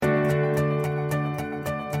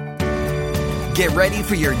Get ready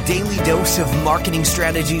for your daily dose of marketing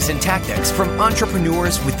strategies and tactics from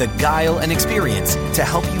entrepreneurs with the guile and experience to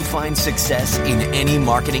help you find success in any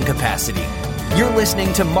marketing capacity. You're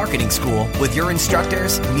listening to Marketing School with your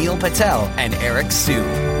instructors, Neil Patel and Eric Siu.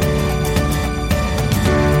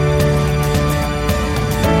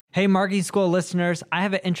 Hey, Marketing School listeners, I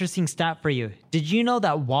have an interesting stat for you. Did you know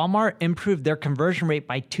that Walmart improved their conversion rate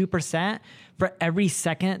by 2% for every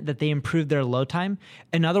second that they improved their load time?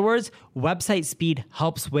 In other words, website speed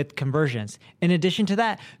helps with conversions. In addition to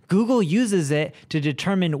that, Google uses it to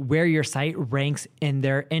determine where your site ranks in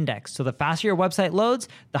their index. So the faster your website loads,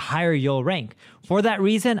 the higher you'll rank. For that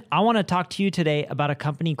reason, I want to talk to you today about a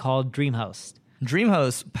company called DreamHost.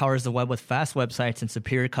 DreamHost powers the web with fast websites and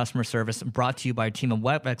superior customer service, brought to you by a team of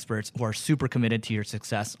web experts who are super committed to your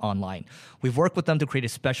success online. We've worked with them to create a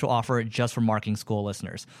special offer just for Marketing School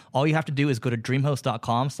listeners. All you have to do is go to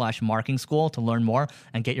dreamhost.com/marketing school to learn more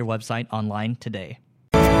and get your website online today.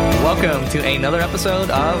 Welcome to another episode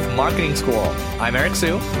of Marketing School. I'm Eric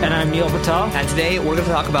Siu. And I'm Neil Patel. And today we're going to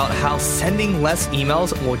talk about how sending less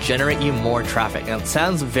emails will generate you more traffic. Now, it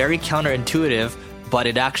sounds very counterintuitive, but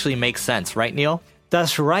it actually makes sense, right, Neil?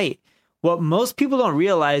 That's right. What most people don't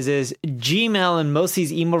realize is Gmail and most of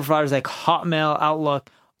these email providers like Hotmail, Outlook,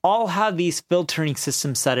 all have these filtering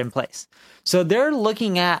systems set in place. So they're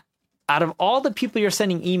looking at, out of all the people you're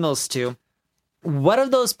sending emails to, what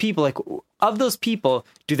of those people,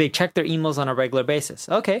 do they check their emails on a regular basis?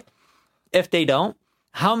 Okay. If they don't,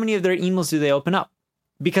 how many of their emails do they open up?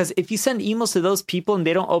 Because if you send emails to those people and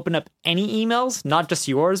they don't open up any emails, not just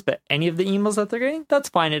yours, but any of the emails that they're getting, that's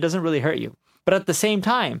fine. It doesn't really hurt you. But at the same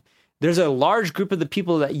time, there's a large group of the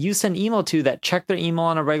people that you send email to that check their email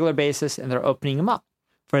on a regular basis and they're opening them up.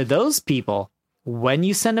 For those people, when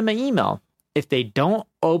you send them an email, if they don't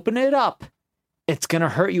open it up, it's going to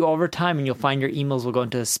hurt you over time and you'll find your emails will go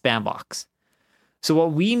into a spam box. So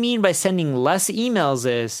what we mean by sending less emails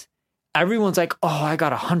is, everyone's like, oh, I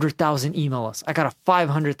got 100,000 email lists. I got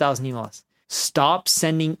 500,000 email lists. Stop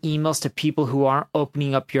sending emails to people who aren't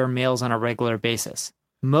opening up your mails on a regular basis.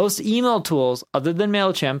 Most email tools, other than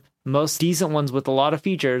MailChimp, most decent ones with a lot of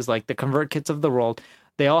features like the ConvertKits of the world,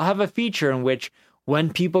 they all have a feature in which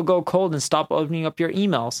when people go cold and stop opening up your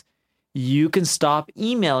emails, you can stop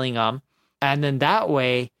emailing them. And then that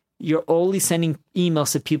way, you're only sending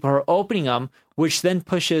emails to people who are opening them, which then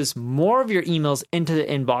pushes more of your emails into the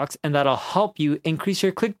inbox, and that'll help you increase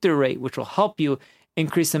your click-through rate, which will help you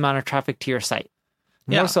increase the amount of traffic to your site.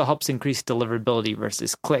 It also helps increase deliverability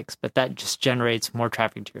versus clicks, but that just generates more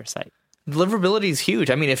traffic to your site. Deliverability is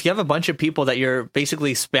huge. I mean, if you have a bunch of people that you're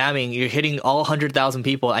basically spamming, you're hitting all 100,000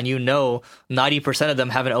 people, and you know 90% of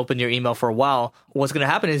them haven't opened your email for a while, what's going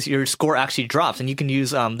to happen is your score actually drops. And you can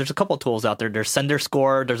use, there's a couple tools out there. There's Sender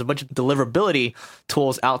Score. There's a bunch of deliverability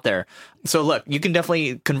tools out there. So look, you can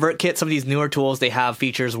definitely ConvertKit. Some of these newer tools, they have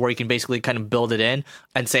features where you can basically kind of build it in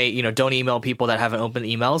and say, don't email people that haven't opened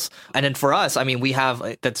emails. And then for us, I mean, we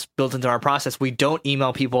have, that's built into our process. We don't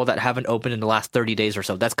email people that haven't opened in the last 30 days or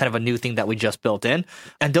so. That's kind of a new thing that we just built in.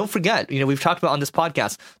 And don't forget, we've talked about on this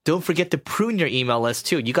podcast, don't forget to prune your email list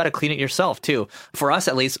too. You got to clean it yourself too. For us,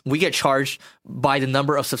 at least, we get charged by the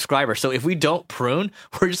number of subscribers. So if we don't prune,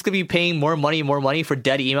 we're just going to be paying more money for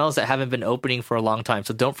dead emails that haven't been opening for a long time.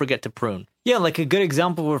 So don't forget to prune. Yeah, like a good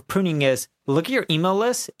example of pruning is look at your email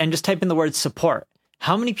list and just type in the word support.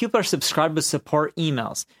 How many people are subscribed with support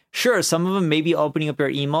emails? Sure, some of them may be opening up your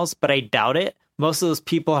emails, but I doubt it. Most of those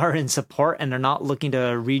people are in support and they're not looking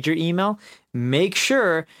to read your email. Make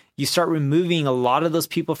sure you start removing a lot of those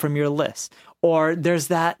people from your list. Or there's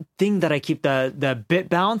that thing that I keep, the bit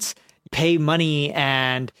bounce. Pay money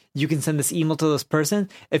and you can send this email to this person.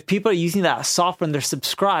 If people are using that software and they're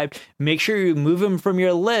subscribed, make sure you move them from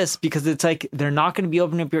your list because it's like they're not going to be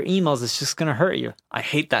opening up your emails. It's just going to hurt you. I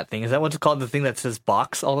hate that thing. Is that what's called, the thing that says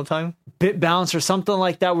box all the time? BitBounce or something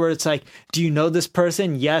like that, where it's like, do you know this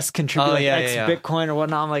person? Yes, contribute X Bitcoin or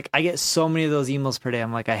whatnot. I'm like, I get so many of those emails per day.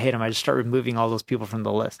 I'm like, I hate them. I just start removing all those people from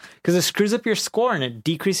the list because it screws up your score and it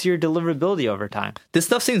decreases your deliverability over time. This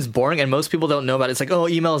stuff seems boring and most people don't know about it. It's like, oh,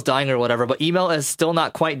 email is dying or whatever, but email is still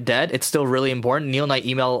not quite dead. It's still really important. Neil and I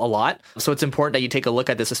email a lot. So it's important that you take a look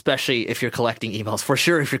at this, especially if you're collecting emails, for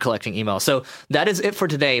sure if you're collecting emails. So that is it for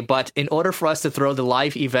today. But in order for us to throw the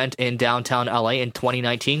live event in downtown LA in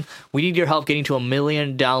 2019, we need your help getting to 1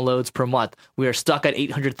 million downloads per month. We are stuck at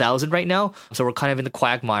 800,000 right now. So we're kind of in the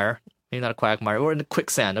quagmire. Maybe not a quagmire. We're in the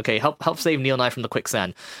quicksand. Okay, help save Neil and I from the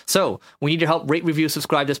quicksand. So we need your help. Rate, review,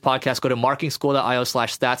 subscribe to this podcast. Go to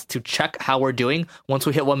marketingschool.io/stats to check how we're doing. Once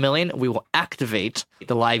we hit 1 million, we will activate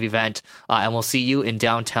the live event, and we'll see you in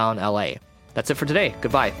downtown LA. That's it for today.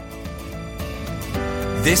 Goodbye.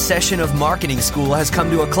 This session of Marketing School has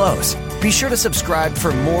come to a close. Be sure to subscribe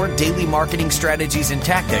for more daily marketing strategies and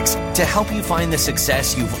tactics to help you find the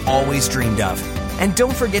success you've always dreamed of. And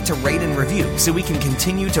don't forget to rate and review so we can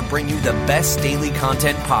continue to bring you the best daily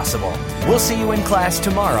content possible. We'll see you in class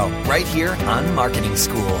tomorrow, right here on Marketing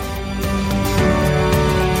School.